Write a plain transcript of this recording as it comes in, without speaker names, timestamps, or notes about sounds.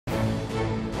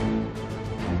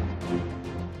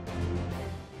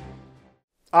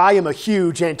I am a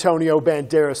huge Antonio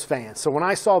Banderas fan, so when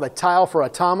I saw the tile for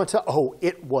Automata, oh,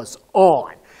 it was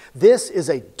on. This is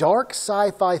a dark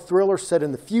sci-fi thriller set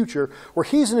in the future where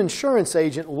he's an insurance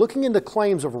agent looking into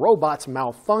claims of robots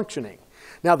malfunctioning.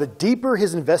 Now, the deeper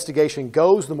his investigation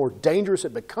goes, the more dangerous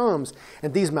it becomes,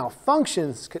 and these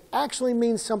malfunctions could actually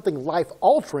mean something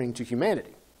life-altering to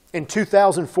humanity. In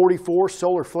 2044,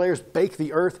 solar flares bake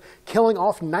the Earth, killing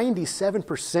off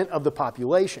 97% of the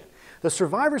population. The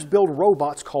survivors build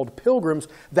robots called pilgrims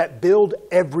that build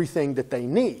everything that they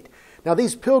need. Now,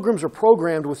 these pilgrims are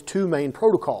programmed with two main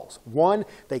protocols. One,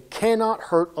 they cannot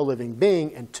hurt a living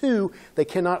being, and two, they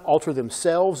cannot alter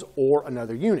themselves or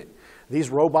another unit.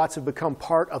 These robots have become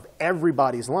part of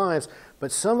everybody's lives,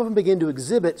 but some of them begin to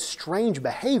exhibit strange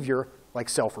behavior like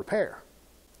self-repair.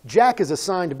 Jack is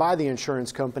assigned by the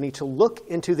insurance company to look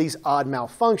into these odd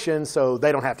malfunctions so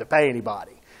they don't have to pay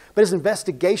anybody. But his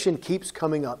investigation keeps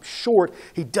coming up short.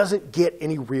 He doesn't get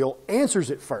any real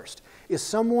answers at first. Is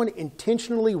someone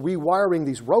intentionally rewiring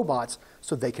these robots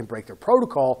so they can break their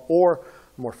protocol? Or,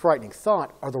 more frightening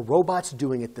thought, are the robots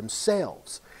doing it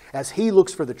themselves? As he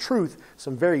looks for the truth,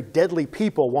 some very deadly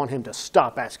people want him to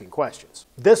stop asking questions.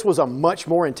 This was a much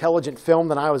more intelligent film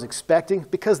than I was expecting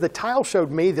because the title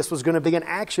showed me this was going to be an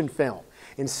action film.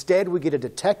 Instead, we get a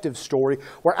detective story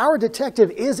where our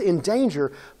detective is in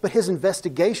danger, but his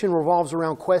investigation revolves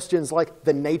around questions like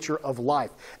the nature of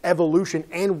life, evolution,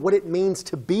 and what it means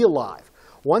to be alive.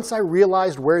 Once I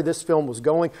realized where this film was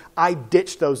going, I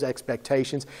ditched those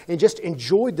expectations and just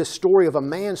enjoyed the story of a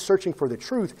man searching for the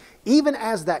truth, even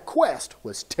as that quest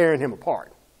was tearing him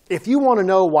apart. If you want to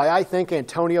know why I think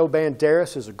Antonio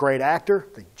Banderas is a great actor,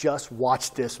 then just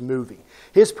watch this movie.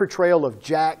 His portrayal of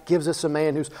Jack gives us a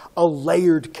man who's a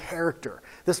layered character.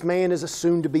 This man is a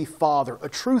soon-to-be father, a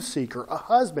truth seeker, a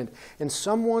husband, and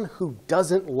someone who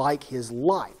doesn't like his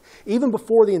life. Even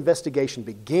before the investigation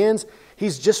begins,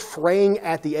 he's just fraying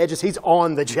at the edges. He's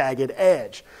on the jagged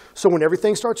edge. So when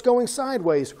everything starts going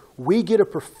sideways, we get a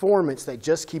performance that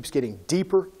just keeps getting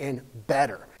deeper and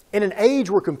better. In an age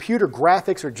where computer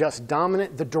graphics are just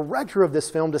dominant, the director of this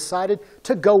film decided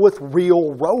to go with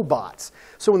real robots.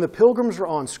 So when the pilgrims are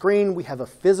on screen, we have a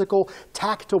physical,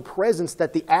 tactile presence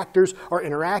that the actors are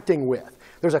interacting with.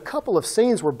 There's a couple of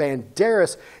scenes where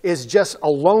Banderas is just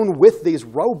alone with these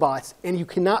robots, and you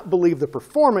cannot believe the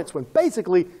performance when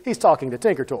basically he's talking to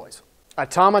Tinker Toys.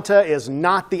 Automata is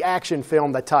not the action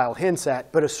film that Tile hints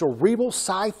at, but a cerebral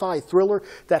sci-fi thriller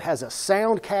that has a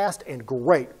sound cast and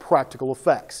great practical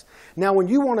effects. Now, when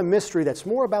you want a mystery that's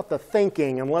more about the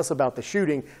thinking and less about the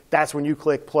shooting, that's when you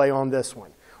click play on this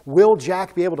one. Will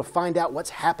Jack be able to find out what's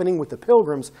happening with the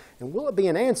pilgrims, and will it be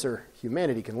an answer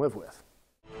humanity can live with?